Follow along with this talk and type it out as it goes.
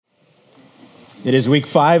It is week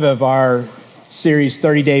 5 of our series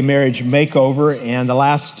 30-Day Marriage Makeover, and the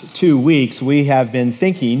last 2 weeks we have been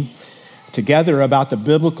thinking together about the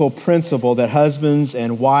biblical principle that husbands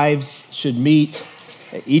and wives should meet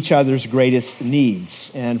each other's greatest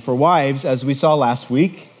needs. And for wives, as we saw last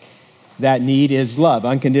week, that need is love,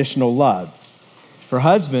 unconditional love. For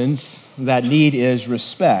husbands, that need is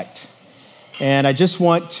respect. And I just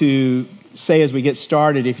want to say as we get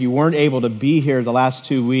started, if you weren't able to be here the last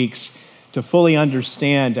 2 weeks, to fully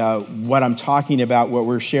understand what I'm talking about, what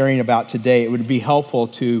we're sharing about today, it would be helpful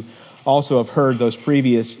to also have heard those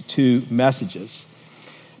previous 2 messages.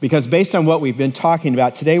 Because based on what we've been talking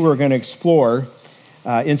about, today we're going to explore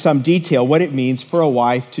in some detail what it means for a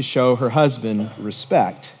wife to show her husband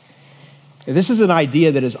respect. This is an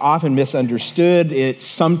idea that is often misunderstood. It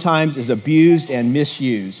sometimes is abused and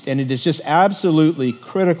misused. And it is just absolutely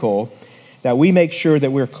critical that we make sure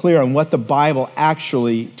that we're clear on what the Bible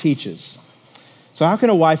actually teaches. So how can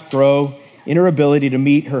a wife grow in her ability to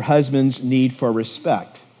meet her husband's need for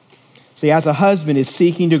respect? See, as a husband is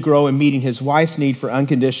seeking to grow in meeting his wife's need for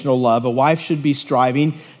unconditional love, a wife should be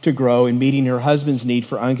striving to grow in meeting her husband's need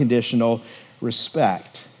for unconditional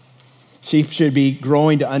respect. She should be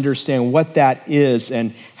growing to understand what that is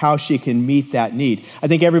and how she can meet that need. I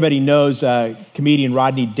think everybody knows comedian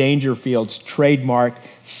Rodney Dangerfield's trademark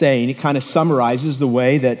saying. It kind of summarizes the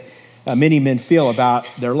way that many men feel about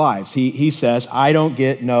their lives. He says, "I don't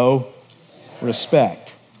get no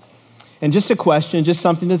respect." And just a question, just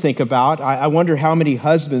something to think about. I wonder how many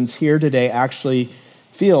husbands here today actually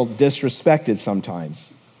feel disrespected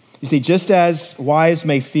sometimes. You see, just as wives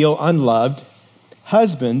may feel unloved,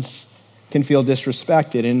 husbands can feel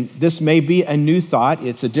disrespected. And this may be a new thought.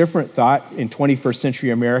 It's a different thought in 21st century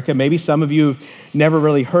America. Maybe some of you have never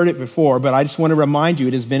really heard it before, but I just want to remind you,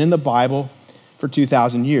 it has been in the Bible for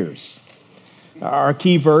 2,000 years. Our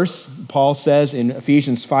key verse, Paul says in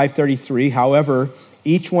Ephesians 5:33, "However,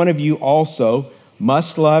 each one of you also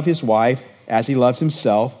must love his wife as he loves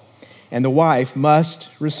himself, and the wife must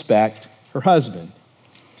respect her husband."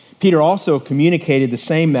 Peter also communicated the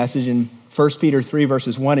same message in 1 Peter 3,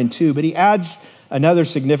 verses 1 and 2, but he adds another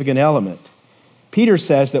significant element. Peter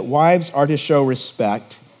says that wives are to show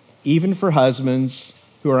respect even for husbands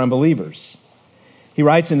who are unbelievers. He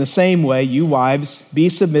writes, "In the same way, you wives, be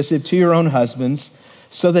submissive to your own husbands,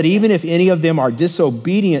 so that even if any of them are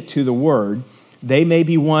disobedient to the word, they may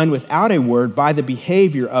be won without a word by the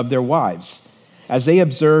behavior of their wives, as they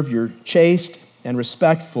observe your chaste and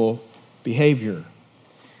respectful behavior."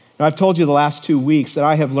 Now, I've told you the last 2 weeks that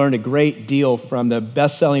I have learned a great deal from the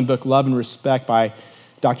best-selling book, Love and Respect by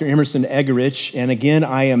Dr. Emerson Eggerichs. And again,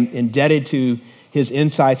 I am indebted to his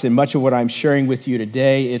insights in much of what I'm sharing with you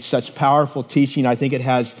today. It's such powerful teaching. I think it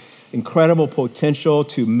has incredible potential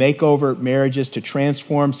to make over marriages, to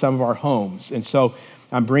transform some of our homes. And so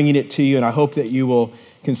I'm bringing it to you, and I hope that you will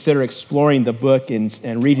consider exploring the book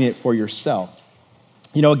and reading it for yourself.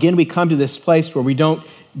 You know, again, we come to this place where we don't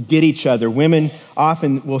get each other. Women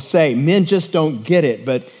often will say, men just don't get it.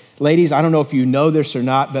 But ladies, I don't know if you know this or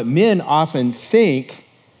not, but men often think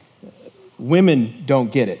women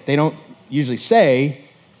don't get it. They don't usually say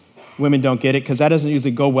women don't get it because that doesn't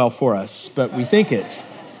usually go well for us, but we think it.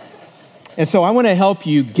 And so I want to help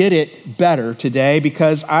you get it better today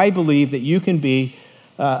because I believe that you can be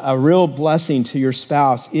a real blessing to your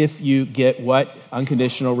spouse if you get what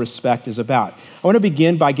unconditional respect is about. I want to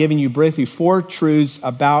begin by giving you briefly 4 truths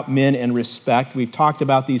about men and respect. We've talked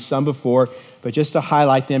about these some before, but just to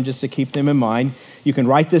highlight them, just to keep them in mind, you can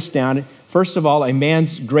write this down. First of all, a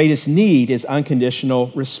man's greatest need is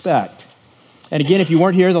unconditional respect. And again, if you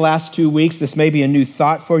weren't here the last 2 weeks, this may be a new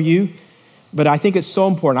thought for you, but I think it's so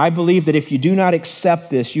important. I believe that if you do not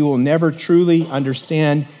accept this, you will never truly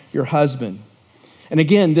understand your husband. And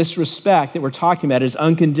again, this respect that we're talking about is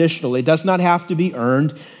unconditional. It does not have to be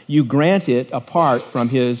earned. You grant it apart from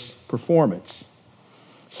his performance.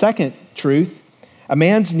 Second truth, a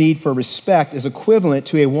man's need for respect is equivalent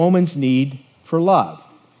to a woman's need for love.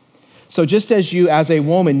 So just as you as a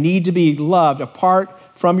woman need to be loved apart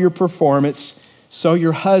from your performance, so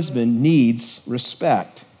your husband needs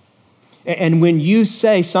respect. And when you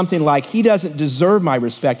say something like, he doesn't deserve my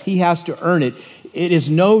respect, he has to earn it, it is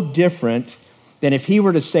no different than if he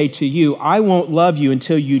were to say to you, I won't love you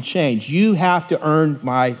until you change. You have to earn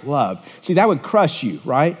my love. See, that would crush you,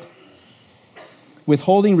 right?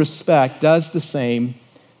 Withholding respect does the same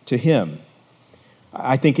to him.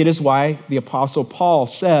 I think it is why the Apostle Paul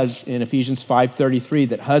says in Ephesians 5:33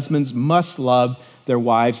 that husbands must love their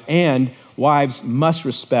wives and wives must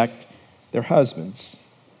respect their husbands.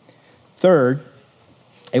 Third,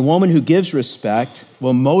 a woman who gives respect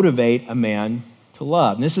will motivate a man to to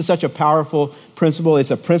love. And this is such a powerful principle.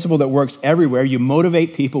 It's a principle that works everywhere. You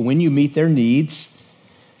motivate people when you meet their needs.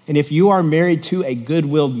 And if you are married to a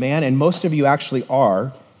good-willed man, and most of you actually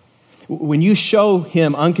are, when you show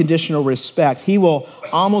him unconditional respect, he will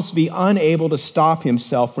almost be unable to stop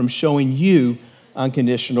himself from showing you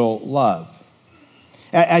unconditional love.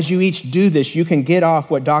 As you each do this, you can get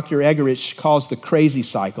off what Dr. Egerich calls the crazy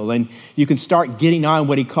cycle, and you can start getting on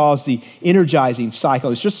what he calls the energizing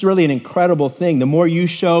cycle. It's just really an incredible thing. The more you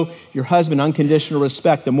show your husband unconditional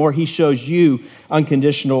respect, the more he shows you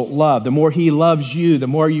unconditional love. The more he loves you, the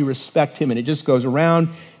more you respect him, and it just goes around,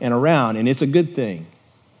 and it's a good thing.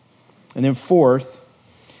 And then fourth,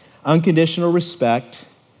 unconditional respect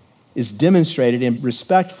is demonstrated in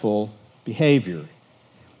respectful behavior.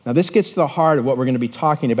 Now, this gets to the heart of what we're going to be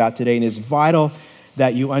talking about today, and it's vital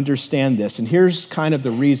that you understand this. And here's kind of the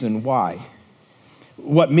reason why.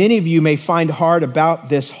 What many of you may find hard about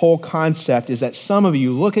this whole concept is that some of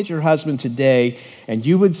you look at your husband today and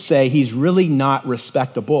you would say he's really not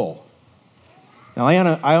respectable. Now,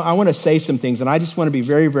 I want to say some things, and I just want to be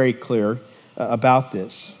very, very clear about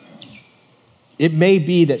this. It may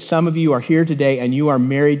be that some of you are here today and you are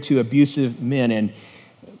married to abusive men, and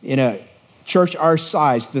in a church our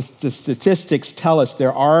size, the statistics tell us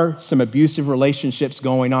there are some abusive relationships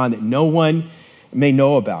going on that no one may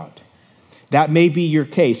know about. That may be your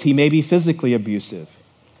case. He may be physically abusive.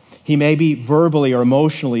 He may be verbally or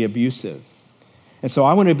emotionally abusive. And so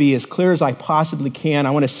I want to be as clear as I possibly can.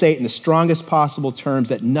 I want to say it in the strongest possible terms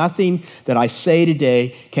that nothing that I say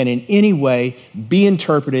today can in any way be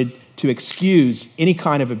interpreted to excuse any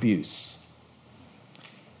kind of abuse.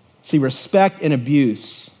 See, respect and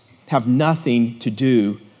abuse have nothing to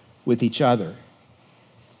do with each other.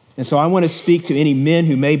 And so I want to speak to any men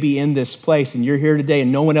who may be in this place and you're here today and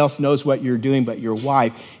no one else knows what you're doing but your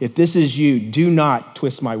wife. If this is you, do not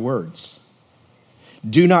twist my words.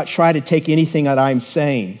 Do not try to take anything that I'm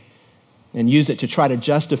saying and use it to try to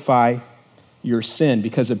justify your sin,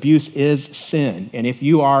 because abuse is sin. And if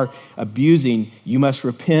you are abusing, you must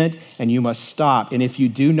repent and you must stop. And if you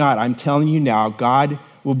do not, I'm telling you now, God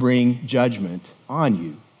will bring judgment on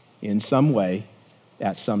you in some way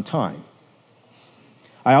at some time.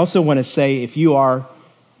 I also want to say, if you are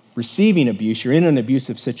receiving abuse, you're in an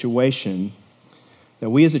abusive situation,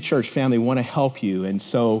 that we as a church family want to help you. And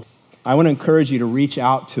so I want to encourage you to reach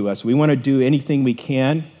out to us. We want to do anything we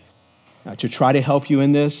can to try to help you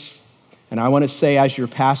in this. And I want to say, as your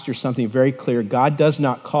pastor, something very clear. God does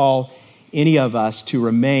not call any of us to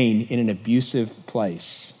remain in an abusive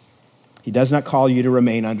place. He does not call you to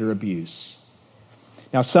remain under abuse.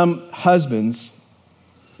 Now, some husbands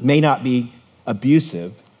may not be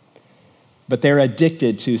abusive, but they're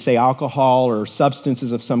addicted to, say, alcohol or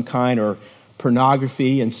substances of some kind or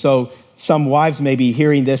pornography. And so some wives may be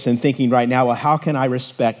hearing this and thinking right now, well, how can I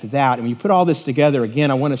respect that? And when you put all this together,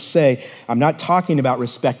 again, I want to say, I'm not talking about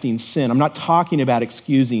respecting sin. I'm not talking about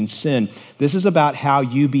excusing sin. This is about how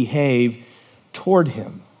you behave toward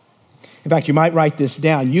him. In fact, you might write this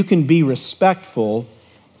down. You can be respectful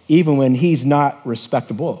even when he's not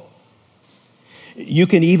respectable. You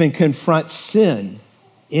can even confront sin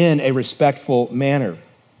in a respectful manner.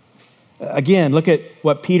 Again, look at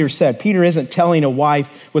what Peter said. Peter isn't telling a wife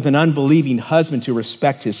with an unbelieving husband to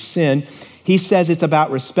respect his sin. He says it's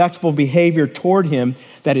about respectful behavior toward him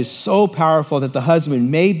that is so powerful that the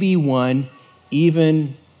husband may be won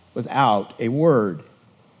even without a word.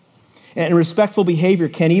 And respectful behavior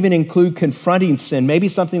can even include confronting sin. Maybe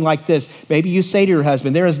something like this. Maybe you say to your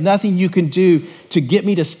husband, there is nothing you can do to get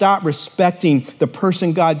me to stop respecting the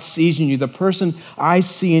person God sees in you, the person I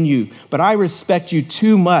see in you, but I respect you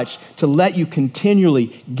too much to let you continually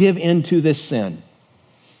give in to this sin.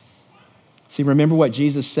 See, remember what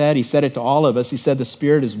Jesus said? He said it to all of us. He said the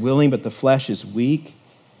spirit is willing, but the flesh is weak.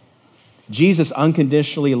 Jesus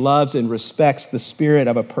unconditionally loves and respects the spirit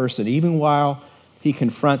of a person, even while he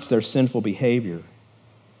confronts their sinful behavior.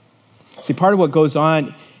 See, part of what goes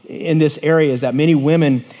on in this area is that many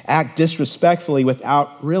women act disrespectfully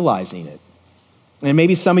without realizing it. And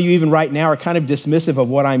maybe some of you even right now are kind of dismissive of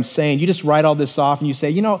what I'm saying. You just write all this off and you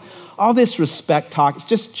say, you know, all this respect talk, it's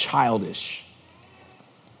just childish.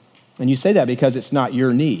 And you say that because it's not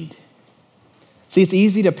your need. See, it's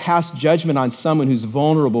easy to pass judgment on someone who's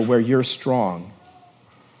vulnerable where you're strong.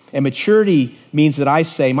 And maturity means that I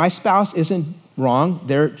say, my spouse isn't wrong,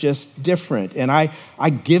 they're just different. And I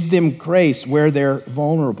give them grace where they're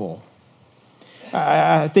vulnerable.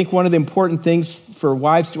 I think one of the important things for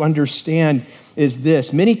wives to understand is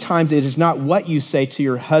this. Many times it is not what you say to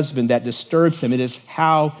your husband that disturbs him, it is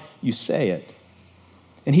how you say it.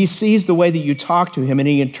 And he sees the way that you talk to him, and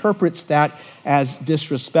he interprets that as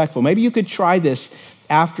disrespectful. Maybe you could try this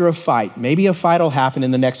after a fight. Maybe a fight will happen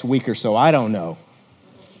in the next week or so. I don't know.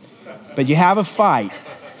 But you have a fight.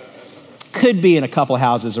 Could be in a couple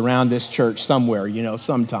houses around this church somewhere,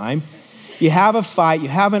 sometime. You have a fight, you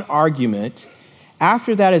have an argument.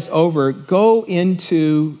 After that is over, go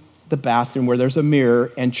into the bathroom where there's a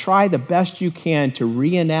mirror and try the best you can to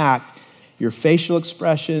reenact your facial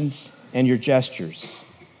expressions and your gestures.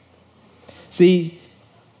 See,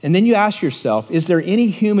 and then you ask yourself, is there any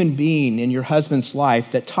human being in your husband's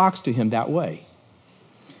life that talks to him that way?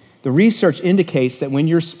 The research indicates that when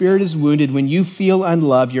your spirit is wounded, when you feel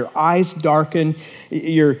unloved, your eyes darken,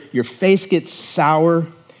 your face gets sour,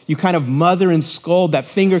 you kind of mother and scold, that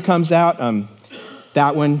finger comes out,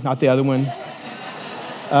 that one, not the other one.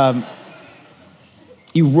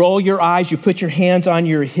 You roll your eyes, you put your hands on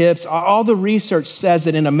your hips. All the research says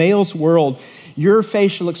that in a male's world, your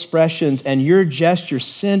facial expressions and your gestures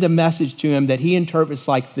send a message to him that he interprets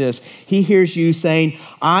like this. He hears you saying,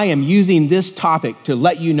 I am using this topic to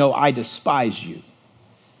let you know I despise you.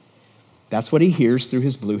 That's what he hears through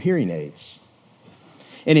his blue hearing aids.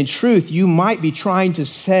 And in truth, you might be trying to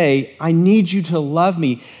say, I need you to love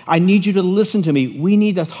me. I need you to listen to me. We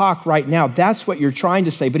need to talk right now. That's what you're trying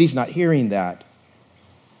to say, but he's not hearing that.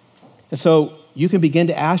 And so you can begin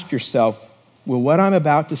to ask yourself, will what I'm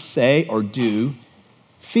about to say or do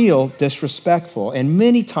feel disrespectful? And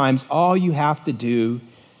many times, all you have to do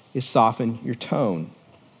is soften your tone.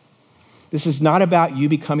 This is not about you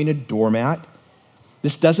becoming a doormat.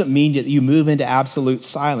 This doesn't mean that you move into absolute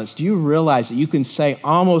silence. Do you realize that you can say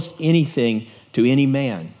almost anything to any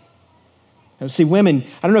man? Now, see, women,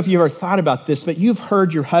 I don't know if you've ever thought about this, but you've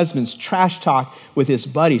heard your husband's trash talk with his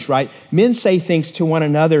buddies, right? Men say things to one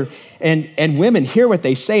another, and women hear what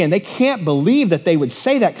they say, and they can't believe that they would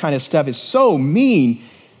say that kind of stuff. It's so mean.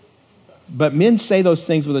 But men say those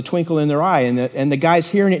things with a twinkle in their eye, and the guys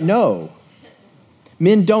hearing it know.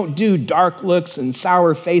 Men don't do dark looks and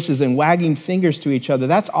sour faces and wagging fingers to each other.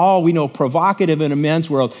 That's all we know provocative in a men's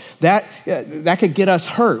world. That could get us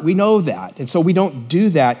hurt. We know that. And so we don't do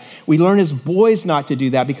that. We learn as boys not to do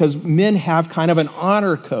that because men have kind of an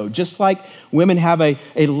honor code. Just like women have a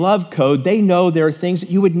love code, they know there are things that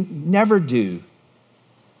you would never do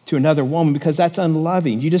to another woman because that's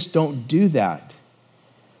unloving. You just don't do that.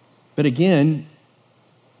 But again,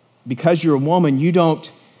 because you're a woman, you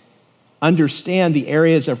don't understand the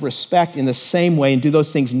areas of respect in the same way and do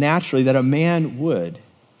those things naturally that a man would.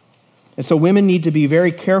 And so women need to be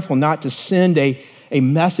very careful not to send a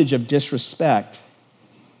message of disrespect.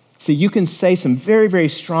 See, you can say some very, very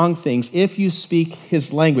strong things if you speak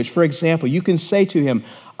his language. For example, you can say to him,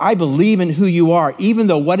 I believe in who you are, even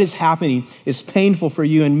though what is happening is painful for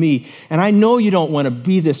you and me. And I know you don't want to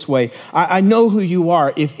be this way. I know who you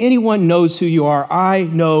are. If anyone knows who you are, I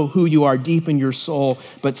know who you are deep in your soul.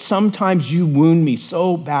 But sometimes you wound me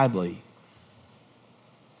so badly.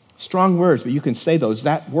 Strong words, but you can say those.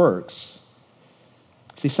 That works.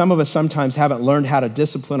 See, some of us sometimes haven't learned how to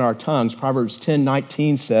discipline our tongues. Proverbs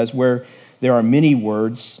 10:19 says, where there are many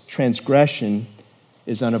words, transgression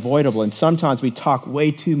is unavoidable. And sometimes we talk way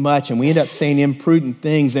too much and we end up saying imprudent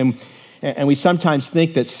things, and we sometimes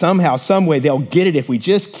think that somehow, some way, they'll get it if we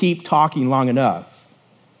just keep talking long enough.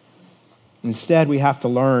 Instead, we have to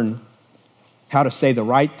learn how to say the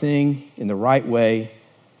right thing in the right way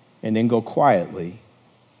and then go quietly.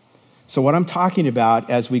 So what I'm talking about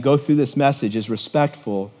as we go through this message is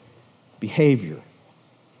respectful behavior.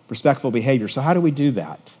 Respectful behavior. So how do we do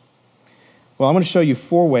that? Well, I'm going to show you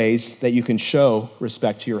 4 ways that you can show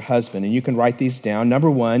respect to your husband, and you can write these down.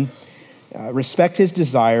 Number 1, respect his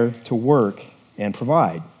desire to work and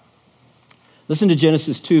provide. Listen to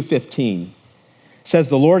Genesis 2:15. It says,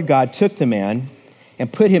 the Lord God took the man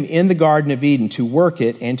and put him in the Garden of Eden to work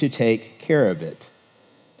it and to take care of it.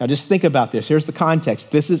 Now just think about this. Here's the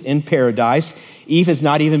context. This is in paradise. Eve has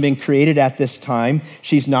not even been created at this time.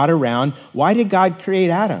 She's not around. Why did God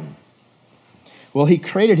create Adam? Well, he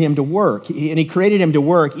created him to work, and he created him to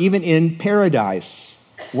work even in paradise.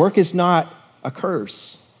 Work is not a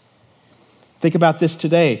curse. Think about this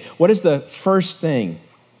today. What is the first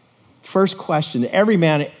question that every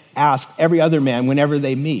man asks every other man whenever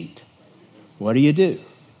they meet? What do you do?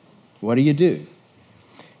 What do you do?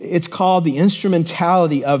 It's called the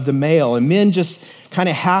instrumentality of the male, and men just kind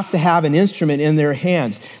of have to have an instrument in their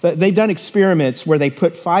hands. They've done experiments where they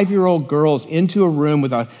put 5-year-old girls into a room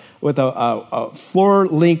with a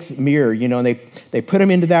floor-length mirror, and they put them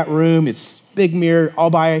into that room. It's a big mirror all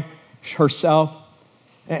by herself.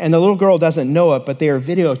 And the little girl doesn't know it, but they are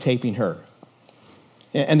videotaping her.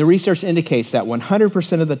 And the research indicates that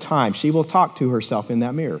 100% of the time, she will talk to herself in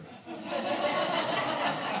that mirror.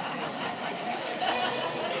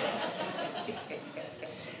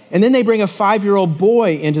 And then they bring a 5-year-old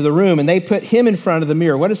boy into the room and they put him in front of the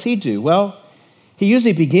mirror. What does he do? Well, he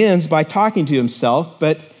usually begins by talking to himself,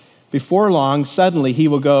 but before long, suddenly he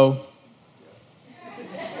will go,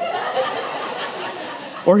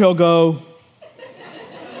 or he'll go,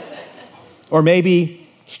 or maybe,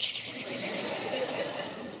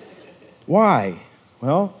 why?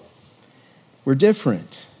 Well, we're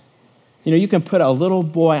different. You know, you can put a little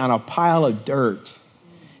boy on a pile of dirt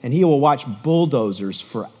and he will watch bulldozers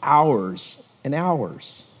for hours and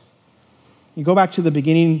hours. You go back to the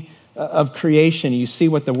beginning of creation, you see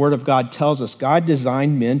what the Word of God tells us. God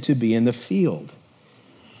designed men to be in the field.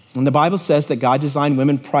 And the Bible says that God designed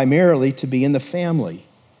women primarily to be in the family.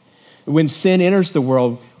 When sin enters the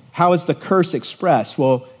world, how is the curse expressed?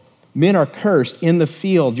 Well, men are cursed in the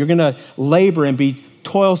field. You're going to labor and be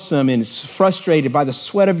toilsome and frustrated by the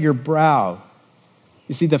sweat of your brow.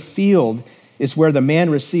 You see, the field is where the man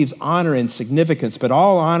receives honor and significance, but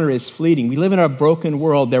all honor is fleeting. We live in a broken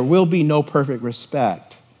world. There will be no perfect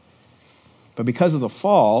respect. But because of the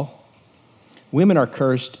fall, women are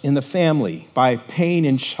cursed in the family by pain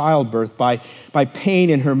in childbirth, by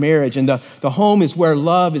pain in her marriage. And the home is where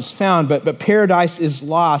love is found, but paradise is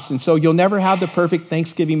lost. And so you'll never have the perfect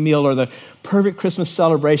Thanksgiving meal or the perfect Christmas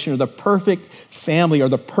celebration or the perfect family or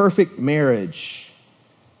the perfect marriage.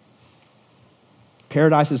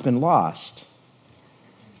 Paradise has been lost.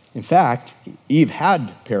 In fact, Eve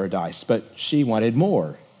had paradise, but she wanted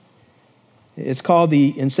more. It's called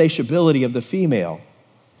the insatiability of the female.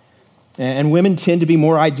 And women tend to be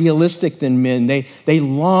more idealistic than men. They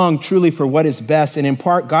long truly for what is best. And in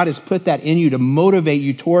part, God has put that in you to motivate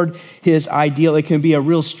you toward his ideal. It can be a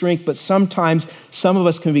real strength, but sometimes some of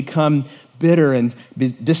us can become bitter and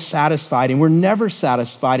be dissatisfied, and we're never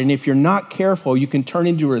satisfied. And if you're not careful, you can turn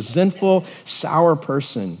into a resentful, sour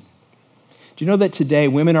person. Do you know that today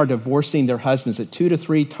women are divorcing their husbands at 2 to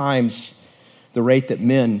 3 times the rate that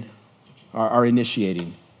men are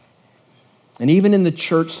initiating? And even in the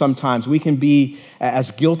church sometimes we can be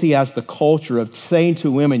as guilty as the culture of saying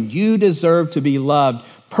to women, you deserve to be loved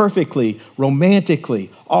perfectly,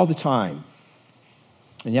 romantically, all the time.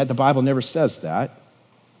 And yet the Bible never says that.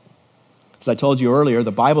 As I told you earlier,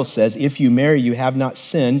 the Bible says, if you marry, you have not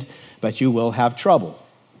sinned, but you will have trouble.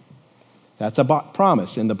 That's a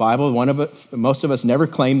promise in the Bible. Most of us never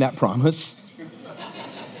claim that promise.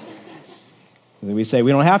 We say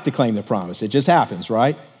we don't have to claim the promise. It just happens,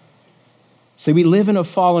 right? See, we live in a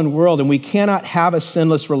fallen world and we cannot have a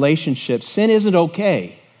sinless relationship. Sin isn't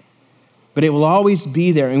okay, but it will always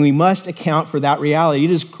be there, and we must account for that reality.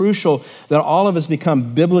 It is crucial that all of us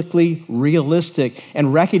become biblically realistic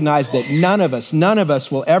and recognize that none of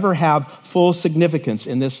us will ever have full significance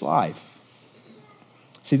in this life.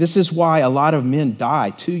 See, this is why a lot of men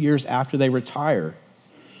die 2 years after they retire.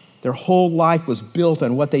 Their whole life was built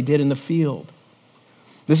on what they did in the field.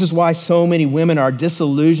 This is why so many women are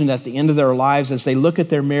disillusioned at the end of their lives as they look at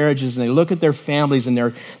their marriages and they look at their families and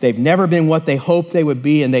they've never been what they hoped they would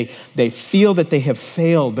be, and they feel that they have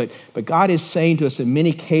failed. But God is saying to us in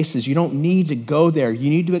many cases, you don't need to go there.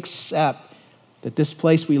 You need to accept that this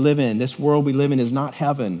place we live in, this world we live in, is not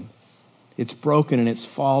heaven. It's broken and it's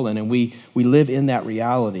fallen, and we live in that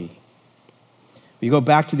reality. We go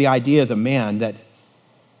back to the idea of the man that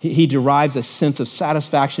he derives a sense of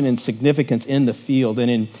satisfaction and significance in the field.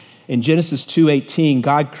 And in Genesis 2:18,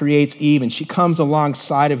 God creates Eve, and she comes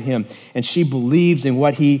alongside of him, and she believes in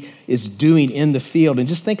what he is doing in the field. And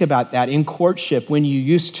just think about that. In courtship, when you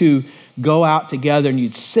used to go out together and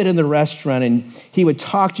you'd sit in the restaurant and he would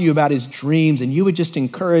talk to you about his dreams and you would just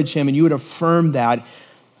encourage him and you would affirm that.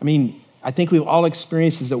 I mean, I think we've all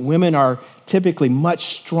experienced this, that women are typically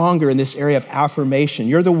much stronger in this area of affirmation.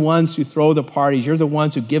 You're the ones who throw the parties. You're the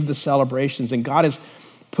ones who give the celebrations. And God has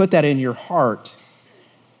put that in your heart.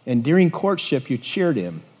 And during courtship, you cheered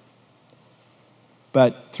him.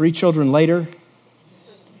 But 3 children later,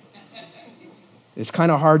 it's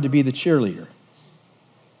kind of hard to be the cheerleader.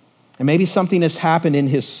 And maybe something has happened in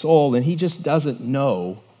his soul and he just doesn't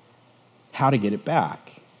know how to get it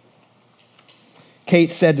back.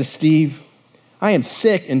 Kate said to Steve, I am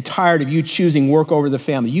sick and tired of you choosing work over the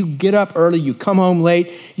family. You get up early, you come home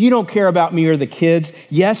late, you don't care about me or the kids.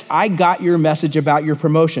 Yes, I got your message about your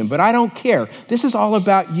promotion, but I don't care. This is all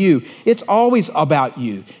about you. It's always about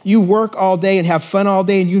you. You work all day and have fun all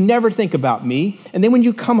day and you never think about me. And then when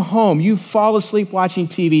you come home, you fall asleep watching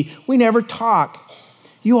TV. We never talk.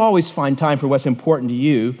 You always find time for what's important to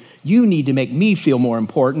you. You need to make me feel more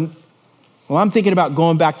important. Well, I'm thinking about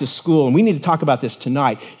going back to school, and we need to talk about this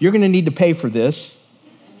tonight. You're going to need to pay for this.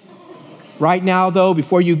 Right now, though,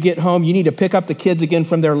 before you get home, you need to pick up the kids again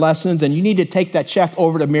from their lessons, and you need to take that check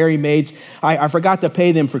over to Mary Maids. I forgot to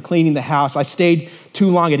pay them for cleaning the house. I stayed too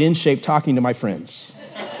long at InShape talking to my friends.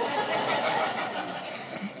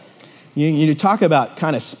 You talk about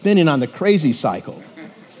kind of spinning on the crazy cycle.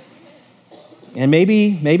 And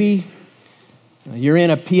maybe you're in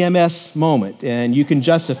a PMS moment, and you can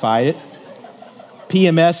justify it.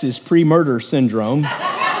 PMS is pre-murder syndrome.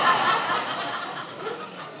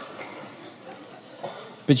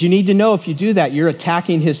 But you need to know if you do that, you're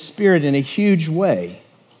attacking his spirit in a huge way.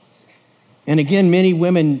 And again, many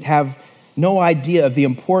women have no idea of the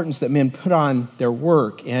importance that men put on their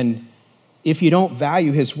work. And if you don't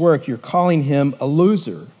value his work, you're calling him a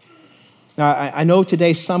loser. Now, I know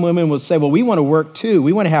today some women will say, well, we want to work too.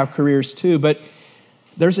 We want to have careers too. But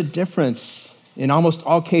there's a difference in almost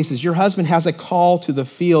all cases. Your husband has a call to the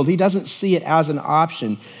field. He doesn't see it as an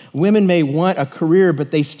option. Women may want a career, but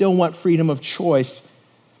they still want freedom of choice.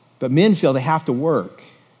 But men feel they have to work.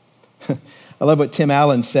 I love what Tim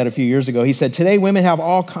Allen said a few years ago. He said, today women have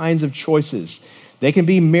all kinds of choices. They can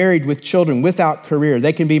be married with children without career.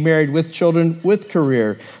 They can be married with children with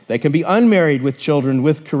career. They can be unmarried with children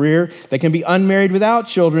with career. They can be unmarried without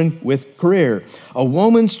children with career. A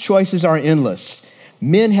woman's choices are endless.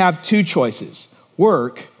 Men have two choices,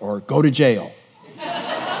 work or go to jail.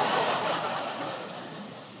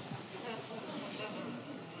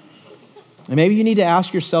 And maybe you need to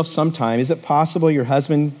ask yourself sometime, is it possible your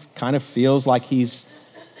husband kind of feels like he's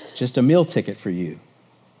just a meal ticket for you?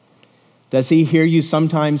 Does he hear you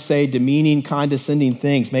sometimes say demeaning, condescending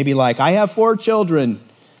things? Maybe like, I have 4 children,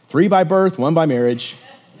 3 by birth, 1 by marriage.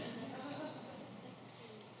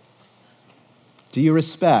 Do you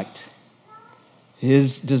respect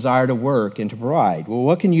his desire to work and to provide? Well,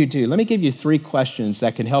 what can you do? Let me give you 3 questions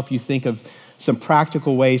that can help you think of some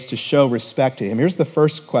practical ways to show respect to him. Here's the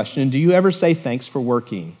first question. Do you ever say thanks for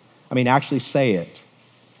working? I mean, actually say it.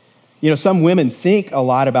 You know, some women think a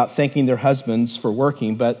lot about thanking their husbands for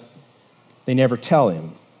working, but they never tell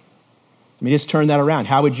him. Let me just turn that around.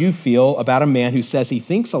 How would you feel about a man who says he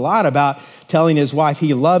thinks a lot about telling his wife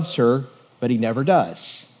he loves her, but he never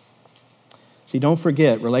does? See, don't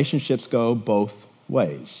forget, relationships go both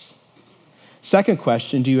ways. Second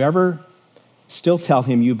question, do you ever still tell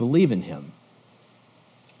him you believe in him?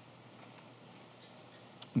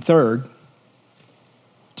 And third,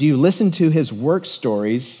 do you listen to his work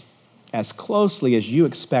stories as closely as you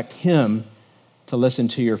expect him to listen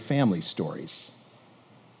to your family stories?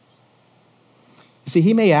 You see,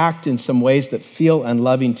 he may act in some ways that feel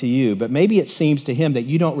unloving to you, but maybe it seems to him that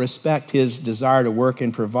you don't respect his desire to work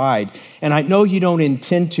and provide. And I know you don't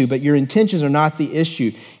intend to, but your intentions are not the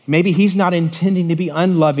issue. Maybe he's not intending to be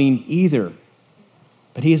unloving either,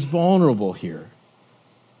 but he is vulnerable here.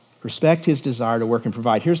 Respect his desire to work and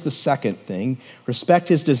provide. Here's the second thing. Respect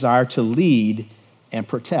his desire to lead and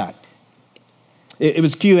protect. It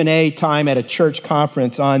was Q&A time at a church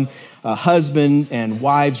conference on husband and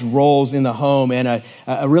wives' roles in the home, and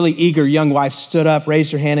a really eager young wife stood up,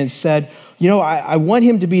 raised her hand, and said, you know, I want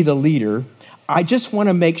him to be the leader. I just want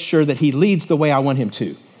to make sure that he leads the way I want him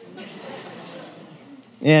to.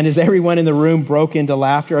 And as everyone in the room broke into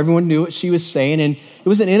laughter, everyone knew what she was saying, and it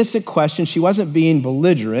was an innocent question. She wasn't being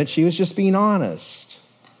belligerent. She was just being honest.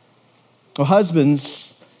 Well, husbands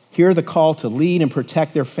hear the call to lead and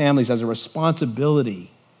protect their families as a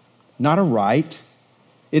responsibility, not a right.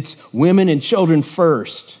 It's women and children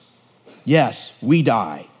first. Yes, we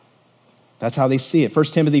die. That's how they see it. 1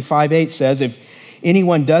 Timothy 5:8 says, if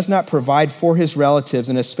anyone does not provide for his relatives,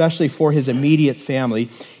 and especially for his immediate family,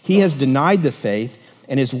 he has denied the faith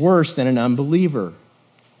and is worse than an unbeliever.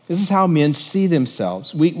 This is how men see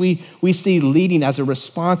themselves. We see leading as a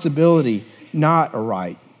responsibility, not a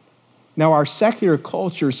right. Now, our secular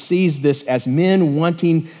culture sees this as men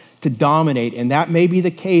wanting to dominate, and that may be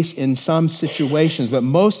the case in some situations, but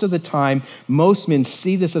most of the time, most men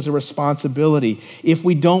see this as a responsibility. If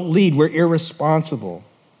we don't lead, we're irresponsible.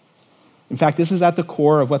 In fact, this is at the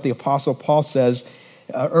core of what the Apostle Paul says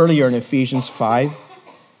earlier in Ephesians 5.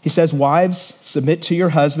 He says, wives, submit to your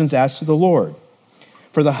husbands as to the Lord.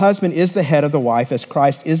 For the husband is the head of the wife, as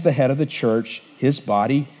Christ is the head of the church, his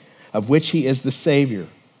body, of which he is the Savior.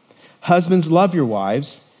 Husbands, love your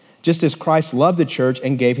wives, just as Christ loved the church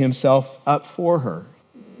and gave himself up for her.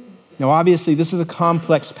 Now, obviously, this is a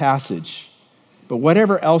complex passage, but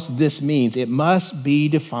whatever else this means, it must be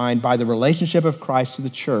defined by the relationship of Christ to the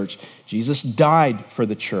church. Jesus died for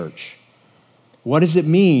the church. What does it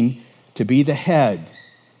mean to be the head,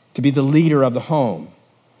 to be the leader of the home?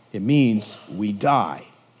 It means we die.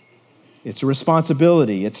 It's a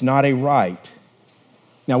responsibility. It's not a right.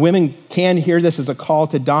 Now, women can hear this as a call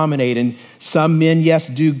to dominate, and some men, yes,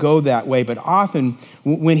 do go that way, but often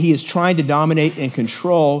when he is trying to dominate and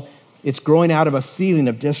control, it's growing out of a feeling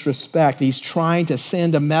of disrespect. He's trying to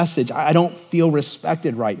send a message. I don't feel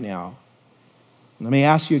respected right now. Let me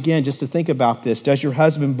ask you again just to think about this. Does your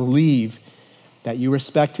husband believe that you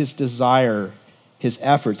respect his desire, his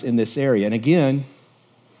efforts in this area? And again,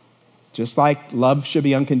 just like love should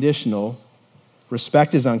be unconditional,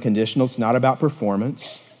 respect is unconditional. It's not about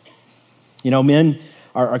performance. You know, men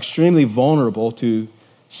are extremely vulnerable to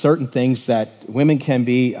certain things that women can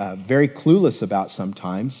be very clueless about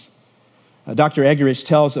sometimes. Dr. Egerich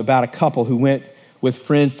tells about a couple who went with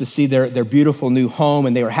friends to see their beautiful new home,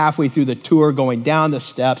 and they were halfway through the tour going down the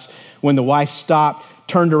steps when the wife stopped,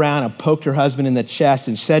 turned around and poked her husband in the chest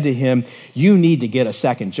and said to him, "You need to get a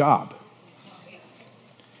second job."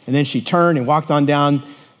 And then she turned and walked on down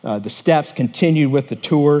the steps, continued with the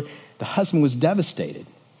tour. The husband was devastated.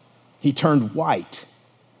 He turned white.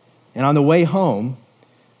 And on the way home,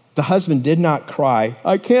 the husband did not cry,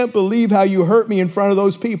 "I can't believe how you hurt me in front of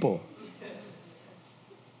those people."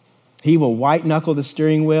 He will white-knuckle the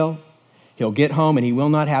steering wheel. He'll get home and he will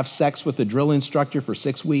not have sex with the drill instructor for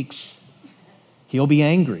 6 weeks. He'll be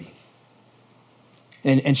angry.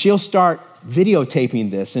 And she'll start videotaping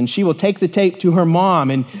this, and she will take the tape to her mom,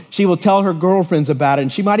 and she will tell her girlfriends about it,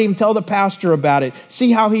 and she might even tell the pastor about it. "See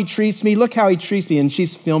how he treats me. Look how he treats me." And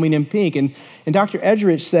she's filming in pink. And Dr.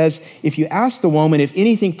 Egerich says, if you ask the woman if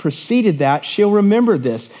anything preceded that, she'll remember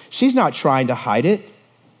this. She's not trying to hide it,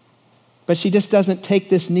 but she just doesn't take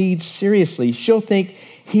this need seriously. She'll think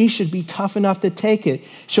he should be tough enough to take it.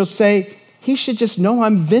 She'll say, he should just know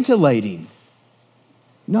I'm ventilating.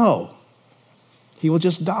 No, he will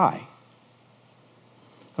just die.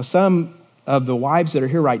 Now, some of the wives that are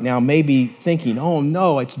here right now may be thinking, "Oh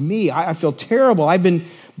no, it's me. I feel terrible. I've been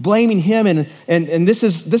blaming him, and this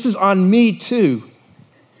is on me too."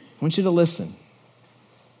 I want you to listen.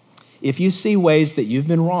 If you see ways that you've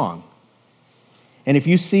been wrong, and if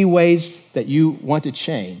you see ways that you want to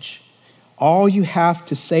change, all you have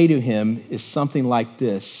to say to him is something like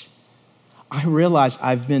this: "I realize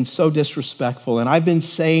I've been so disrespectful, and I've been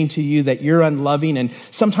saying to you that you're unloving, and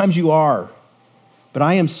sometimes you are, but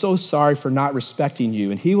I am so sorry for not respecting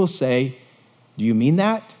you." And he will say, "Do you mean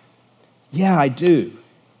that?" "Yeah, I do."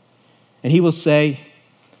 And he will say,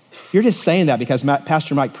 "You're just saying that because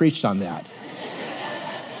Pastor Mike preached on that."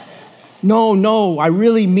 No, I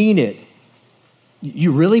really mean it."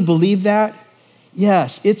 "You really believe that?"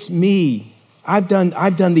 "Yes, it's me. I've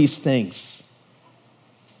done these things."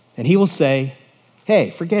 And he will say,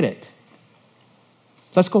 "Hey, forget it.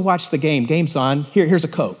 Let's go watch the game. Game's on. Here's a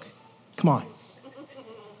Coke. Come on."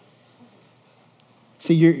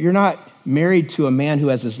 See, you're not married to a man who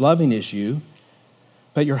has this loving issue,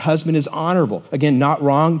 but your husband is honorable. Again, not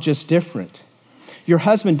wrong, just different. Your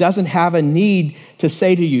husband doesn't have a need to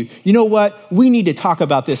say to you, "You know what? We need to talk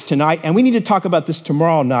about this tonight, and we need to talk about this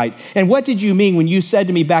tomorrow night. And what did you mean when you said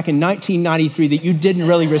to me back in 1993 that you didn't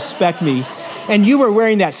really respect me, and you were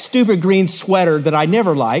wearing that stupid green sweater that I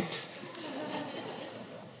never liked?"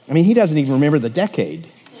 I mean, he doesn't even remember the decade.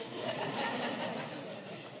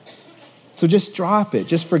 So just drop it.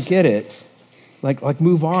 Just forget it. Like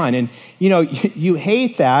move on. And, you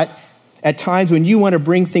hate that at times when you want to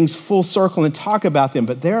bring things full circle and talk about them.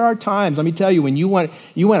 But there are times, let me tell you, when you want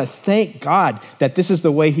to thank God that this is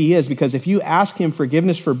the way he is, because if you ask him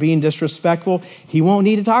forgiveness for being disrespectful, he won't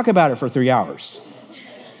need to talk about it for 3 hours.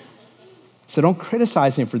 So don't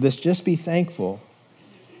criticize him for this. Just be thankful.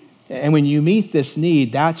 And when you meet this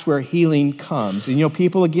need, that's where healing comes. And,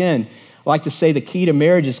 people, again, like to say the key to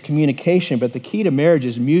marriage is communication, but the key to marriage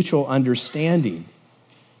is mutual understanding.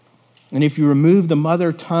 And if you remove the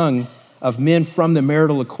mother tongue of men from the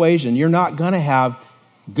marital equation, you're not going to have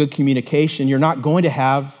good communication. You're not going to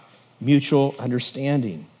have mutual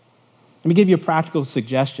understanding. Let me give you a practical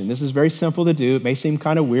suggestion. This is very simple to do. It may seem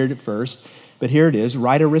kind of weird at first, but here it is.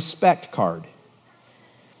 Write a respect card.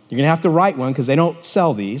 You're going to have to write one because they don't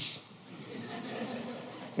sell these.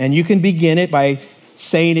 And you can begin it by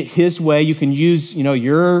saying it his way. You can use,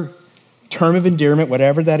 your term of endearment,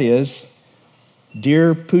 whatever that is.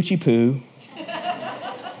 "Dear Poochie Poo,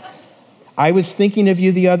 I was thinking of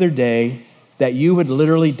you the other day that you would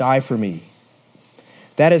literally die for me.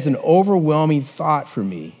 That is an overwhelming thought for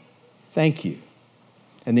me. Thank you."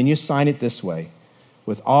 And then you sign it this way: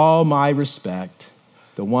 "With all my respect,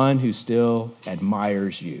 the one who still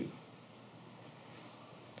admires you."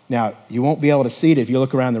 Now, you won't be able to see it if you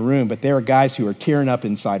look around the room, but there are guys who are tearing up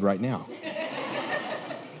inside right now.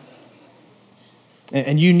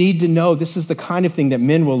 And you need to know this is the kind of thing that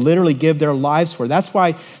men will literally give their lives for. That's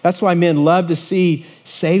why men love to see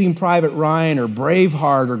Saving Private Ryan or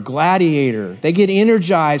Braveheart or Gladiator. They get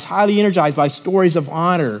energized, highly energized by stories of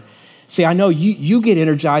honor. See, I know you get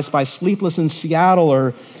energized by Sleepless in Seattle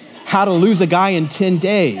or How to Lose a Guy in 10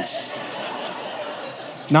 Days.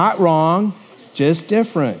 Not wrong, just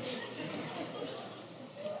different.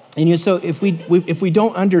 And so if we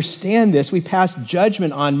don't understand this, we pass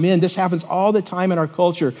judgment on men. This happens all the time in our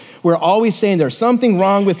culture. We're always saying there's something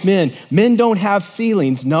wrong with men. Men don't have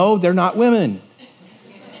feelings. No, they're not women.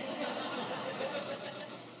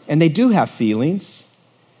 And they do have feelings,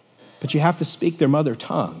 but you have to speak their mother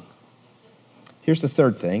tongue. Here's the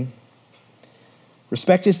third thing.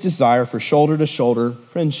 Respect his desire for shoulder-to-shoulder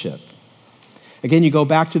friendship. Again, you go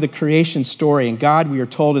back to the creation story, and God, we are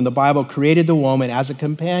told in the Bible, created the woman as a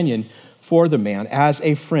companion for the man, as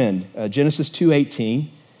a friend. Genesis 2:18,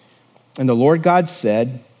 and the Lord God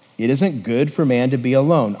said, "It isn't good for man to be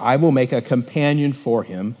alone. I will make a companion for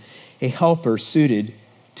him, a helper suited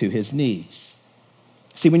to his needs."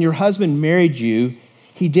 See, when your husband married you,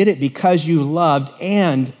 he did it because you loved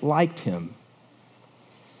and liked him.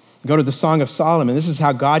 Go to the Song of Solomon. This is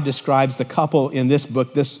how God describes the couple in this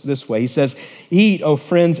book this way. He says, "Eat, O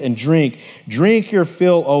friends, and drink. Drink your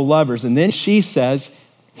fill, O lovers." And then she says,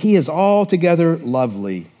 "He is altogether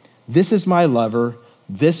lovely. This is my lover,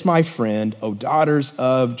 this my friend, O daughters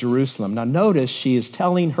of Jerusalem." Now notice she is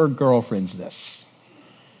telling her girlfriends this.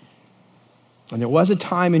 And there was a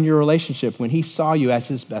time in your relationship when he saw you as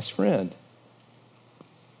his best friend.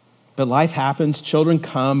 But life happens, children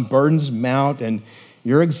come, burdens mount, and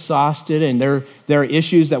you're exhausted, and there are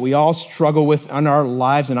issues that we all struggle with in our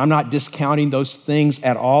lives, and I'm not discounting those things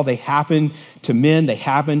at all. They happen to men, they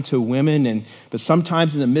happen to women, but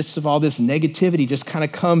sometimes in the midst of all this negativity just kind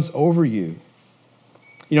of comes over you.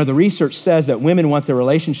 You know, the research says that women want the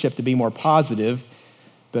relationship to be more positive,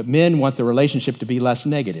 but men want the relationship to be less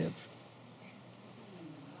negative.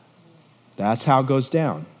 That's how it goes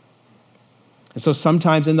down. And so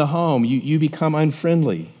sometimes in the home, you become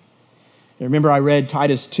unfriendly. Remember, I read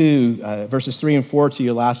Titus 2, verses 3 and 4 to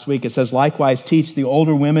you last week. It says, "Likewise, teach the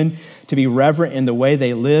older women to be reverent in the way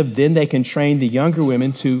they live. Then they can train the younger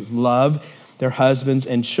women to love their husbands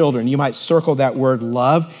and children." You might circle that word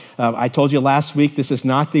love. I told you last week, this is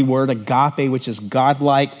not the word agape, which is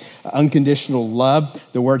godlike, unconditional love.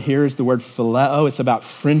 The word here is the word phileo. It's about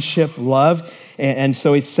friendship, love. And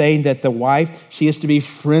so it's saying that the wife, she is to be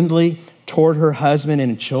friendly toward her husband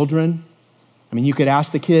and children. I mean, you could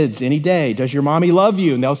ask the kids any day, "Does your mommy love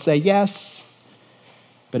you?" And they'll say, "Yes."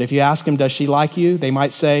 But if you ask them, "Does she like you?" they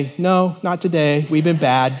might say, "No, not today. We've been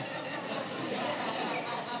bad."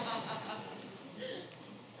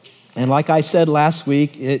 And like I said last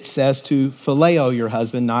week, it says to phileo your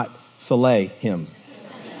husband, not fillet him.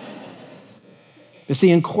 But see,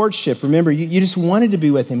 in courtship, remember, you just wanted to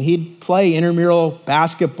be with him. He'd play intramural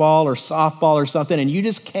basketball or softball or something, and you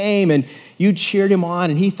just came and you cheered him on,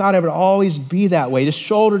 and he thought it would always be that way, just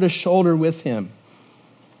shoulder to shoulder with him.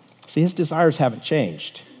 See, his desires haven't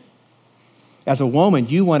changed. As a woman,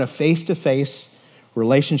 you want a face-to-face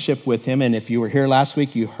relationship with him, and if you were here last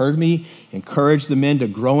week, you heard me encourage the men to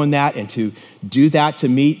grow in that and to do that to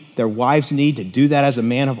meet their wives' need, to do that as a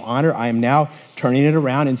man of honor. I am now turning it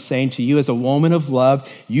around and saying to you as a woman of love,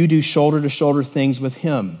 you do shoulder-to-shoulder things with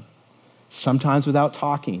him, sometimes without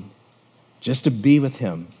talking, just to be with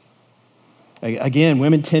him. Again,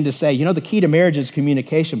 women tend to say, the key to marriage is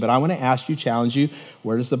communication, but I want to ask you, challenge you,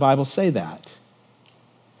 where does the Bible say that?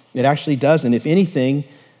 It actually doesn't. If anything,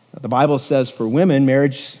 the Bible says for women,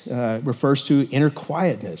 marriage refers to inner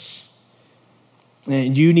quietness.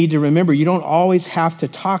 And you need to remember, you don't always have to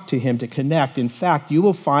talk to him to connect. In fact, you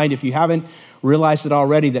will find, if you haven't realized it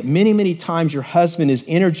already, that many, many times your husband is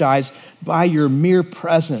energized by your mere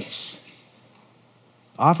presence,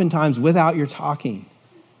 oftentimes without your talking.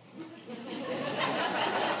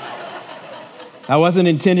 That wasn't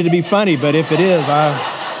intended to be funny, but if it is,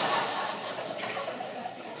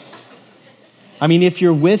 if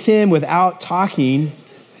you're with him without talking,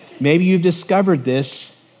 maybe you've discovered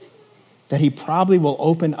this, that he probably will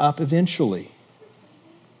open up eventually.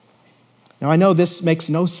 Now, I know this makes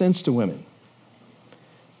no sense to women,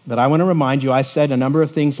 but I want to remind you, I said a number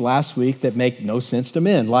of things last week that make no sense to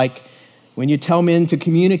men. Like when you tell men to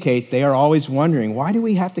communicate, they are always wondering, why do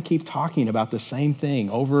we have to keep talking about the same thing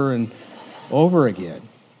over and over again?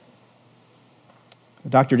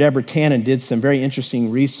 Dr. Deborah Tannen did some very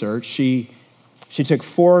interesting research. She took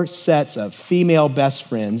 4 sets of female best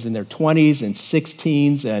friends in their 20s and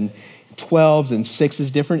 16s and 12s and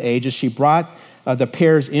 6s, different ages. She brought the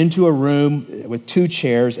pairs into a room with 2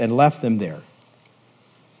 chairs and left them there.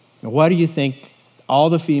 Now, what do you think all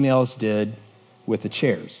the females did with the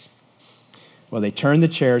chairs? Well, they turned the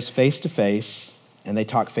chairs face to face and they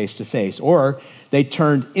talked face to face. Or they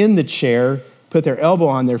turned in the chair, put their elbow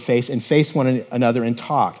on their face and faced one another and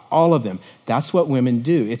talked. All of them. That's what women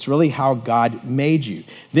do. It's really how God made you.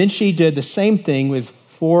 Then she did the same thing with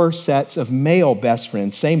 4 sets of male best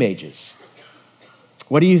friends, same ages.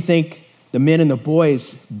 What do you think the men and the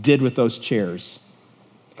boys did with those chairs?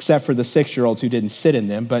 Except for the 6-year-olds who didn't sit in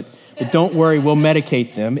them, but don't worry, we'll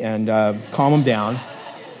medicate them and calm them down.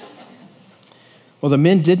 Well, the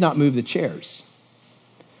men did not move the chairs,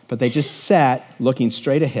 but they just sat looking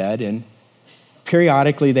straight ahead, and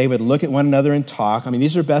periodically they would look at one another and talk. I mean,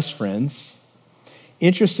 these are best friends.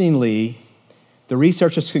 Interestingly, the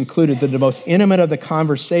researchers concluded that the most intimate of the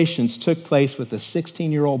conversations took place with the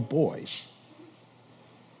 16-year-old boys.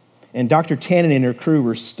 And Dr. Tannen and her crew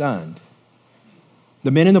were stunned.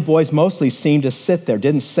 The men and the boys mostly seemed to sit there,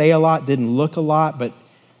 didn't say a lot, didn't look a lot, but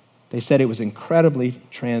they said it was incredibly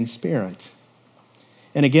transparent.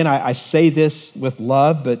 And again, I say this with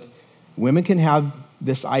love, but women can have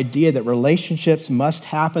this idea that relationships must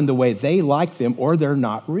happen the way they like them or they're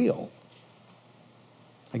not real.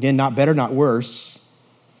 Again, not better, not worse,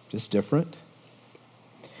 just different.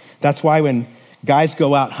 That's why when guys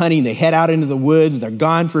go out hunting, they head out into the woods, and they're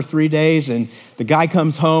gone for 3 days, and the guy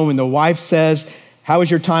comes home and the wife says, "How was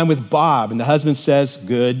your time with Bob?" And the husband says,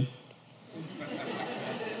 "Good."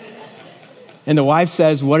 And the wife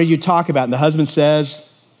says, "What did you talk about?" And the husband says,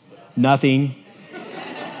 "Nothing."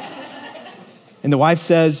 And the wife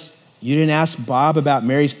says, "You didn't ask Bob about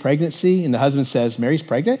Mary's pregnancy?" And the husband says, "Mary's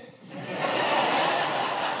pregnant?"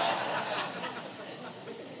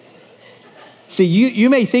 See, you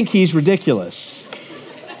may think he's ridiculous.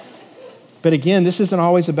 But again, this isn't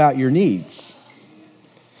always about your needs.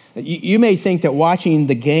 You may think that watching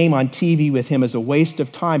the game on TV with him is a waste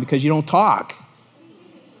of time because you don't talk.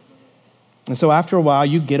 And so after a while,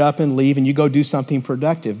 you get up and leave and you go do something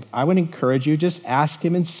productive. I would encourage you, just ask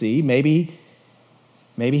him and see. Maybe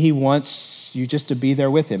he wants you just to be there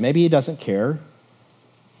with him. Maybe he doesn't care,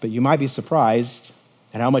 but you might be surprised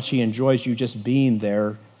at how much he enjoys you just being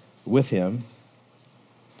there with him.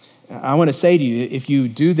 I want to say to you, if you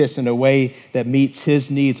do this in a way that meets his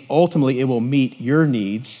needs, ultimately it will meet your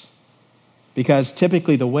needs, because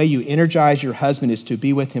typically the way you energize your husband is to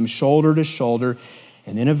be with him shoulder to shoulder,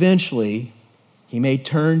 and then eventually he may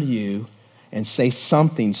turn to you and say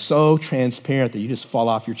something so transparent that you just fall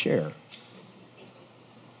off your chair.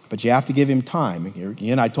 But you have to give him time.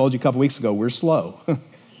 Again, I told you a couple weeks ago, we're slow.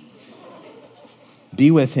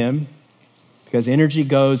 Be with him, because energy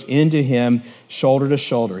goes into him shoulder to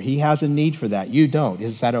shoulder. He has a need for that. You don't.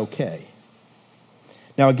 Is that okay?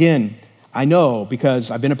 Now, again, I know because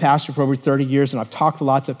I've been a pastor for over 30 years and I've talked to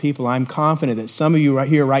lots of people. I'm confident that some of you right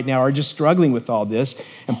here right now are just struggling with all this.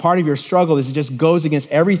 And part of your struggle is it just goes against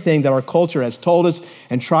everything that our culture has told us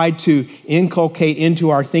and tried to inculcate into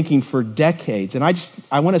our thinking for decades. And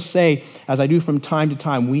I want to say, as I do from time to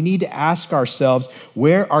time, we need to ask ourselves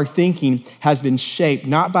where our thinking has been shaped,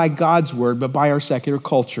 not by God's word, but by our secular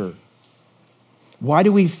culture. Why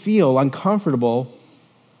do we feel uncomfortable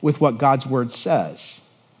with what God's word says?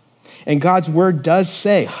 And God's word does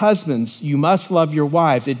say, husbands, you must love your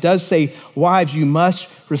wives. It does say, wives, you must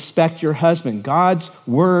respect your husband. God's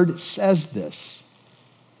word says this.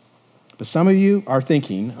 But some of you are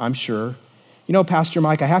thinking, I'm sure, Pastor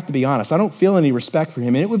Mike, I have to be honest. I don't feel any respect for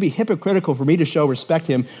him. And it would be hypocritical for me to show respect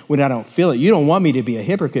to him when I don't feel it. You don't want me to be a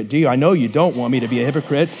hypocrite, do you? I know you don't want me to be a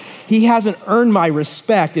hypocrite. He hasn't earned my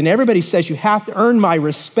respect. And everybody says you have to earn my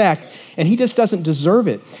respect. And he just doesn't deserve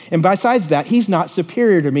it. And besides that, he's not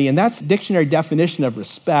superior to me. And that's the dictionary definition of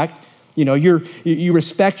respect. You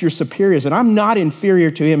respect your superiors, and I'm not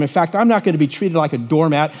inferior to him. In fact, I'm not going to be treated like a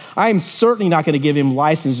doormat. I'm certainly not going to give him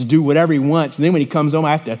license to do whatever he wants. And then when he comes home,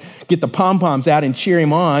 I have to get the pom-poms out and cheer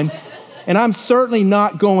him on. And I'm certainly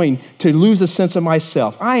not going to lose a sense of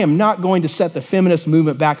myself. I am not going to set the feminist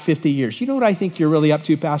movement back 50 years. You know what I think you're really up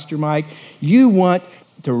to, Pastor Mike? You want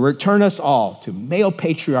to return us all to male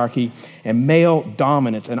patriarchy and male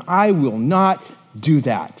dominance, and I will not do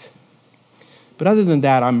that. But other than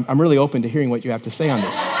that, I'm really open to hearing what you have to say on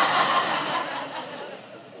this.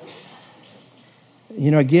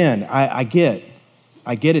 Again, I get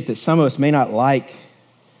it that some of us may not like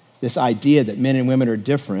this idea that men and women are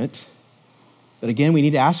different. But again, we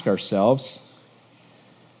need to ask ourselves,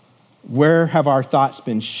 where have our thoughts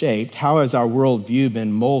been shaped? How has our worldview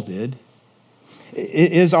been molded?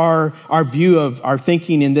 Is our view of our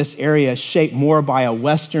thinking in this area shaped more by a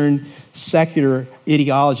Western secular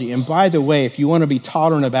ideology? And by the way, if you want to be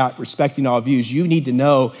tolerant about respecting all views, you need to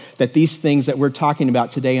know that these things that we're talking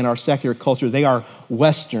about today in our secular culture, they are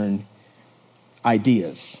Western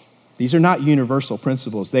ideas. These are not universal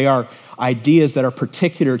principles. They are ideas that are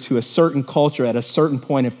particular to a certain culture at a certain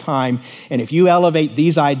point of time. And if you elevate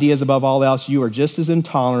these ideas above all else, you are just as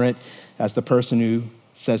intolerant as the person who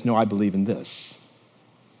says, no, I believe in this.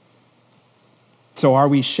 So are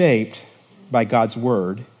we shaped by God's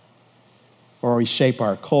word, or are we shaped by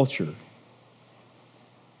our culture?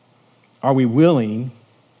 Are we willing,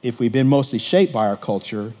 if we've been mostly shaped by our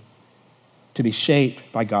culture, to be shaped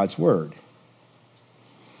by God's word?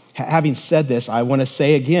 Having said this, I want to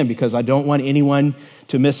say again, because I don't want anyone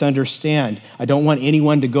to misunderstand. I don't want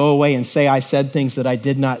anyone to go away and say I said things that I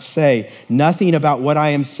did not say. Nothing about what I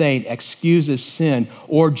am saying excuses sin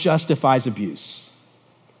or justifies abuse.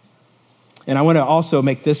 And I want to also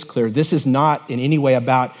make this clear. This is not in any way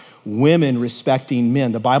about women respecting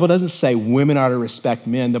men. The Bible doesn't say women are to respect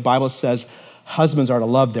men. The Bible says husbands are to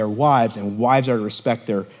love their wives and wives are to respect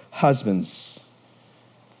their husbands.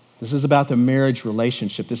 This is about the marriage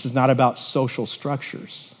relationship. This is not about social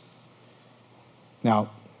structures.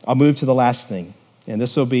 Now, I'll move to the last thing. And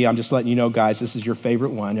this will be, I'm just letting you know, guys, this is your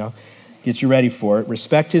favorite one. I'll get you ready for it.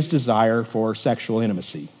 Respect his desire for sexual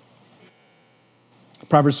intimacy.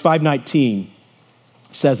 Proverbs 5:19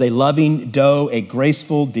 says, a loving doe, a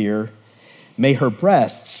graceful deer, may her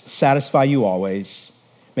breasts satisfy you always.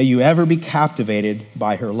 May you ever be captivated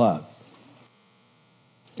by her love.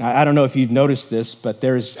 I don't know if you've noticed this, but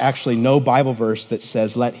there's actually no Bible verse that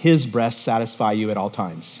says, let his breasts satisfy you at all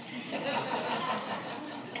times.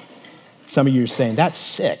 Some of you are saying, that's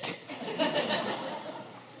sick.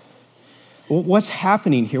 Well, what's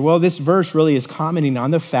happening here? Well, this verse really is commenting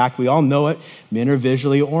on the fact, we all know it, men are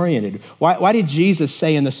visually oriented. Why did Jesus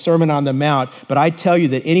say in the Sermon on the Mount, but I tell you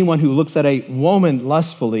that anyone who looks at a woman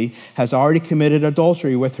lustfully has already committed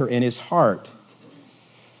adultery with her in his heart?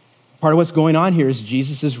 Part of what's going on here is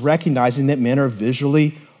Jesus is recognizing that men are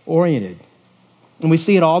visually oriented. And we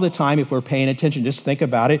see it all the time if we're paying attention. Just think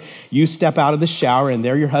about it. You step out of the shower and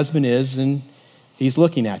there your husband is and he's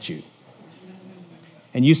looking at you.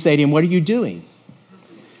 And you say to him, what are you doing?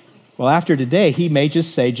 Well, after today, he may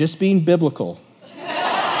just say, just being biblical.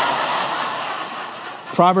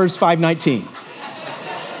 Proverbs 5:19.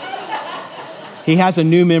 He has a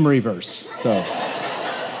new memory verse. So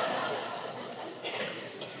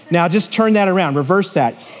now just turn that around, reverse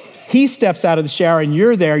that. He steps out of the shower and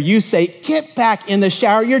you're there. You say, get back in the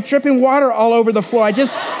shower. You're dripping water all over the floor. I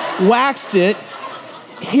just waxed it.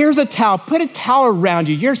 Here's a towel. Put a towel around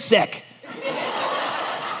you. You're sick.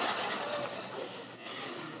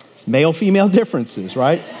 It's male-female differences,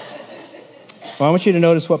 right? Well, I want you to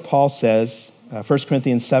notice what Paul says, 1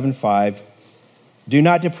 Corinthians 7:5. Do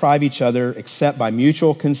not deprive each other except by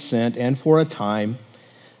mutual consent and for a time,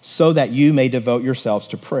 so that you may devote yourselves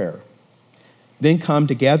to prayer. Then come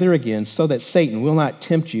together again so that Satan will not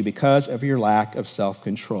tempt you because of your lack of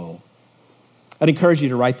self-control. I'd encourage you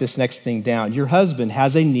to write this next thing down. Your husband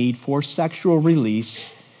has a need for sexual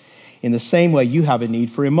release in the same way you have a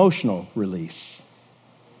need for emotional release.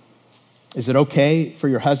 Is it okay for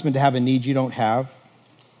your husband to have a need you don't have?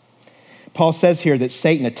 Paul says here that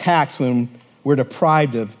Satan attacks when we're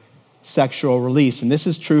deprived of sexual release. And this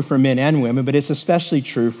is true for men and women, but it's especially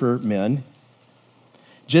true for men.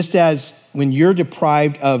 Just as when you're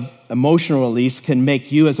deprived of emotional release can make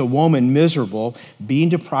you as a woman miserable, being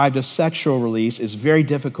deprived of sexual release is very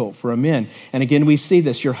difficult for a man. And again, we see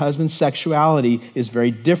this. Your husband's sexuality is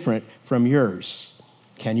very different from yours.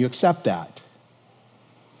 Can you accept that?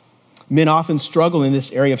 Men often struggle in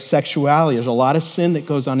this area of sexuality. There's a lot of sin that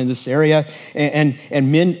goes on in this area, and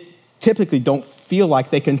men typically don't feel like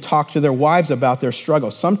they can talk to their wives about their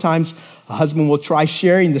struggles. Sometimes a husband will try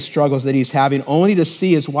sharing the struggles that he's having only to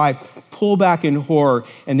see his wife pull back in horror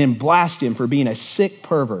and then blast him for being a sick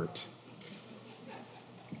pervert.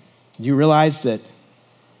 Do you realize that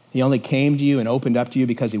he only came to you and opened up to you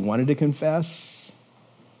because he wanted to confess?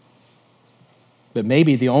 But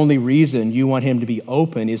maybe the only reason you want him to be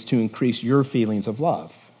open is to increase your feelings of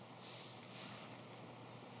love.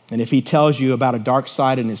 And if he tells you about a dark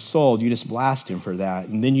side in his soul, you just blast him for that.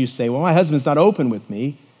 And then you say, well, my husband's not open with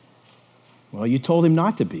me. Well, you told him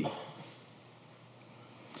not to be.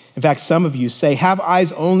 In fact, some of you say, have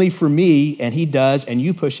eyes only for me, and he does, and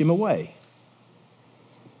you push him away.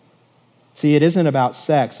 See, it isn't about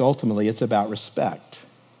sex, ultimately, it's about respect.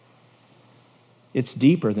 It's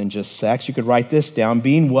deeper than just sex. You could write this down.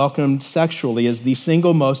 Being welcomed sexually is the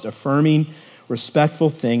single most affirming respectful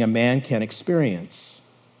thing a man can experience.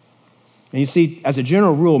 And you see, as a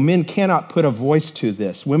general rule, men cannot put a voice to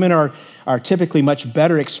this. Women are typically much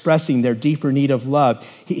better expressing their deeper need of love.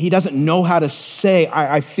 He doesn't know how to say,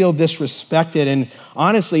 I feel disrespected. And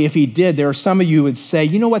honestly, if he did, there are some of you who would say,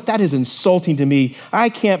 you know what, that is insulting to me. I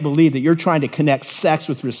can't believe that you're trying to connect sex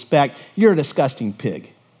with respect. You're a disgusting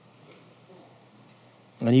pig.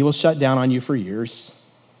 And he will shut down on you for years.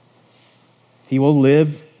 He will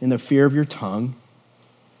live in the fear of your tongue.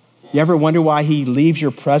 You ever wonder why he leaves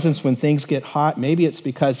your presence when things get hot? Maybe it's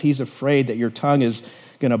because he's afraid that your tongue is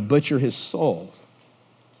going to butcher his soul.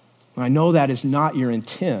 I know that is not your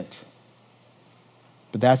intent,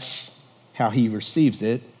 but that's how he receives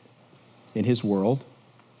it in his world.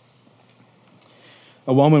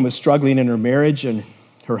 A woman was struggling in her marriage, and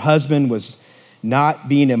her husband was not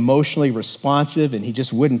being emotionally responsive, and he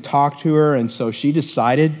just wouldn't talk to her, and so she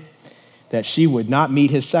decided that she would not meet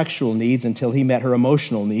his sexual needs until he met her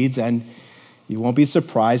emotional needs, and you won't be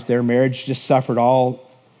surprised, their marriage just suffered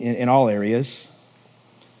in all areas.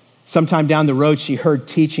 Sometime down the road, she heard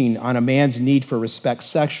teaching on a man's need for respect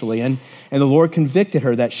sexually, and the Lord convicted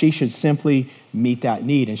her that she should simply meet that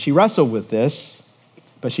need. And she wrestled with this,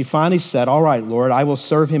 but she finally said, all right, Lord, I will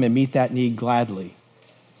serve him and meet that need gladly.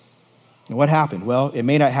 And what happened? Well, it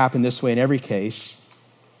may not happen this way in every case,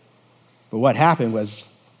 but what happened was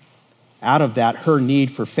out of that, her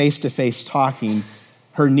need for face-to-face talking,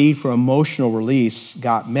 her need for emotional release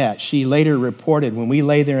got met. She later reported, when we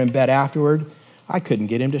lay there in bed afterward, I couldn't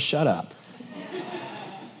get him to shut up.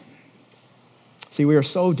 See, we are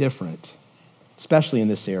so different, especially in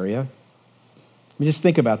this area. I mean, just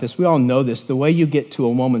think about this. We all know this. The way you get to a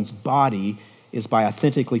woman's body is by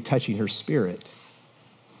authentically touching her spirit.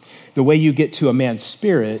 The way you get to a man's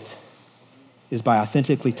spirit is by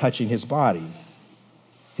authentically touching his body.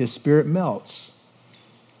 His spirit melts.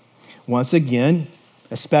 Once again,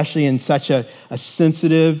 especially in such a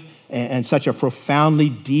sensitive and such a profoundly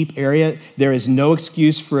deep area, there is no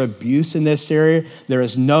excuse for abuse in this area. There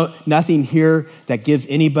is nothing here that gives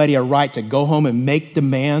anybody a right to go home and make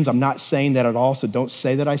demands. I'm not saying that at all, so don't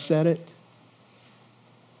say that I said it.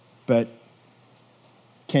 But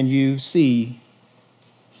can you see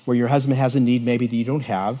where your husband has a need maybe that you don't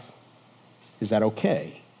have? Is that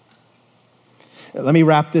okay? Let me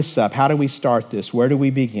wrap this up. How do we start this? Where do we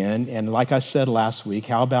begin? And like I said last week,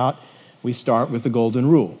 how about we start with the golden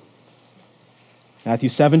rule? Matthew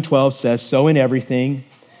 7:12 says, so in everything,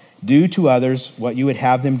 do to others what you would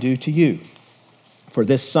have them do to you. For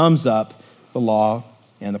this sums up the law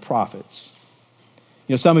and the prophets.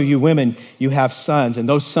 You know, some of you women, you have sons, and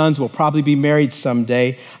those sons will probably be married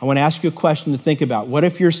someday. I want to ask you a question to think about. What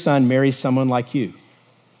if your son marries someone like you?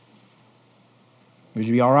 Would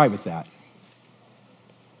you be all right with that?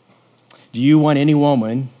 Do you want any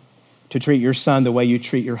woman to treat your son the way you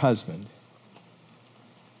treat your husband?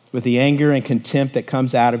 With the anger and contempt that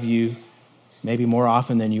comes out of you, maybe more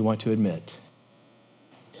often than you want to admit.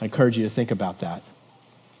 I encourage you to think about that.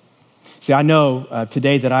 See, I know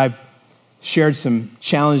today that I've shared some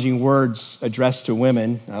challenging words addressed to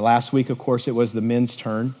women. Last week, of course, it was the men's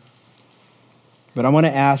turn. But I want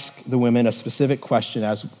to ask the women a specific question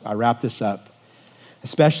as I wrap this up.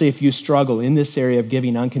 Especially if you struggle in this area of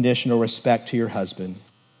giving unconditional respect to your husband.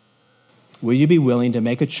 Will you be willing to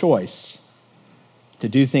make a choice to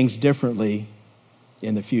do things differently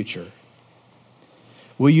in the future?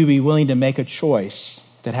 Will you be willing to make a choice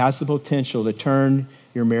that has the potential to turn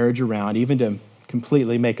your marriage around, even to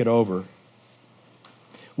completely make it over?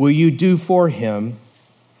 Will you do for him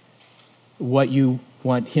what you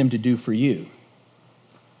want him to do for you?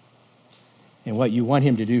 And what you want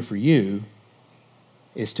him to do for you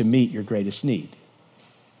is to meet your greatest need.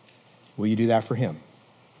 Will you do that for him?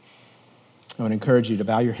 I want to encourage you to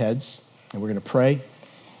bow your heads, and we're going to pray,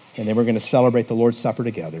 and then we're going to celebrate the Lord's Supper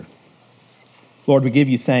together. Lord, we give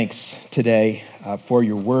you thanks today for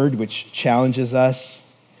your word, which challenges us,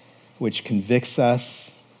 which convicts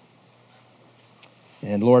us,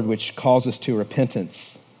 and Lord, which calls us to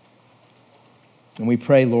repentance. And we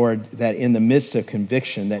pray, Lord, that in the midst of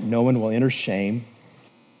conviction, that no one will enter shame.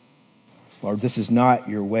 Lord, this is not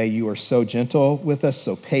your way. You are so gentle with us,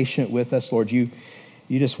 so patient with us. Lord, you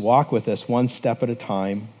just walk with us one step at a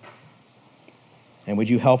time. And would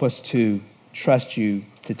you help us to trust you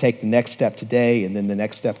to take the next step today and then the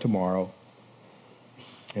next step tomorrow?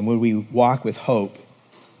 And would we walk with hope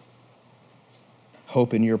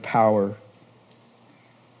in your power?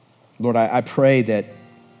 Lord, I pray that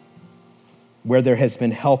where there has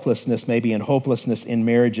been helplessness, maybe and hopelessness in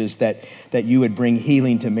marriages, that you would bring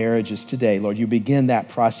healing to marriages today. Lord, you begin that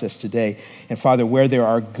process today. And Father, where there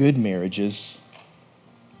are good marriages,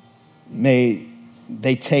 may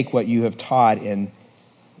they take what you have taught and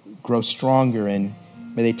grow stronger, and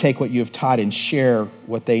may they take what you have taught and share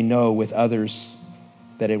what they know with others,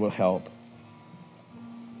 that it will help.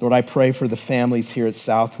 Lord, I pray for the families here at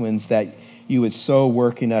Southwinds that you would so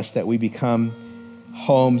work in us that we become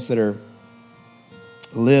homes that are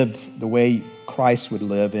lived the way Christ would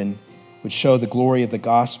live and would show the glory of the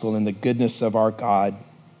gospel and the goodness of our God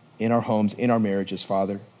in our homes, in our marriages,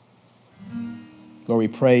 Father. Lord, we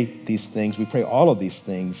pray these things. We pray all of these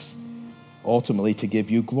things ultimately to give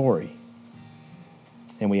you glory.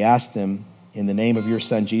 And we ask them in the name of your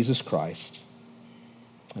Son, Jesus Christ.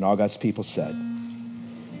 And all God's people said,